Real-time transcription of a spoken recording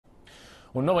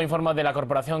Un nuevo informe de la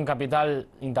Corporación Capital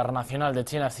Internacional de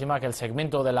China estima que el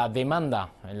segmento de la demanda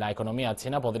en la economía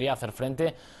china podría hacer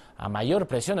frente a mayor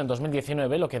presión en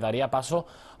 2019, lo que daría paso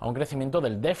a un crecimiento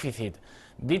del déficit.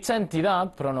 Dicha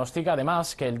entidad pronostica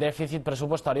además que el déficit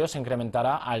presupuestario se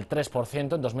incrementará al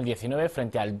 3% en 2019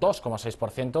 frente al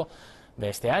 2,6% de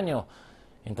este año.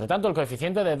 Entre tanto, el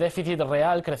coeficiente de déficit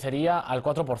real crecería al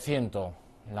 4%.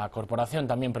 La corporación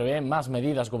también prevé más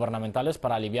medidas gubernamentales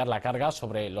para aliviar la carga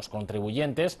sobre los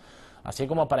contribuyentes, así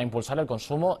como para impulsar el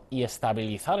consumo y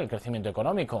estabilizar el crecimiento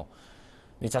económico.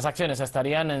 Dichas acciones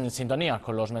estarían en sintonía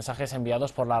con los mensajes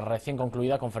enviados por la recién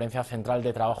concluida Conferencia Central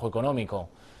de Trabajo Económico.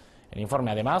 El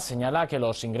informe además señala que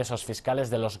los ingresos fiscales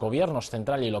de los gobiernos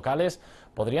central y locales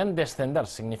podrían descender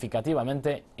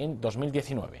significativamente en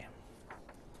 2019.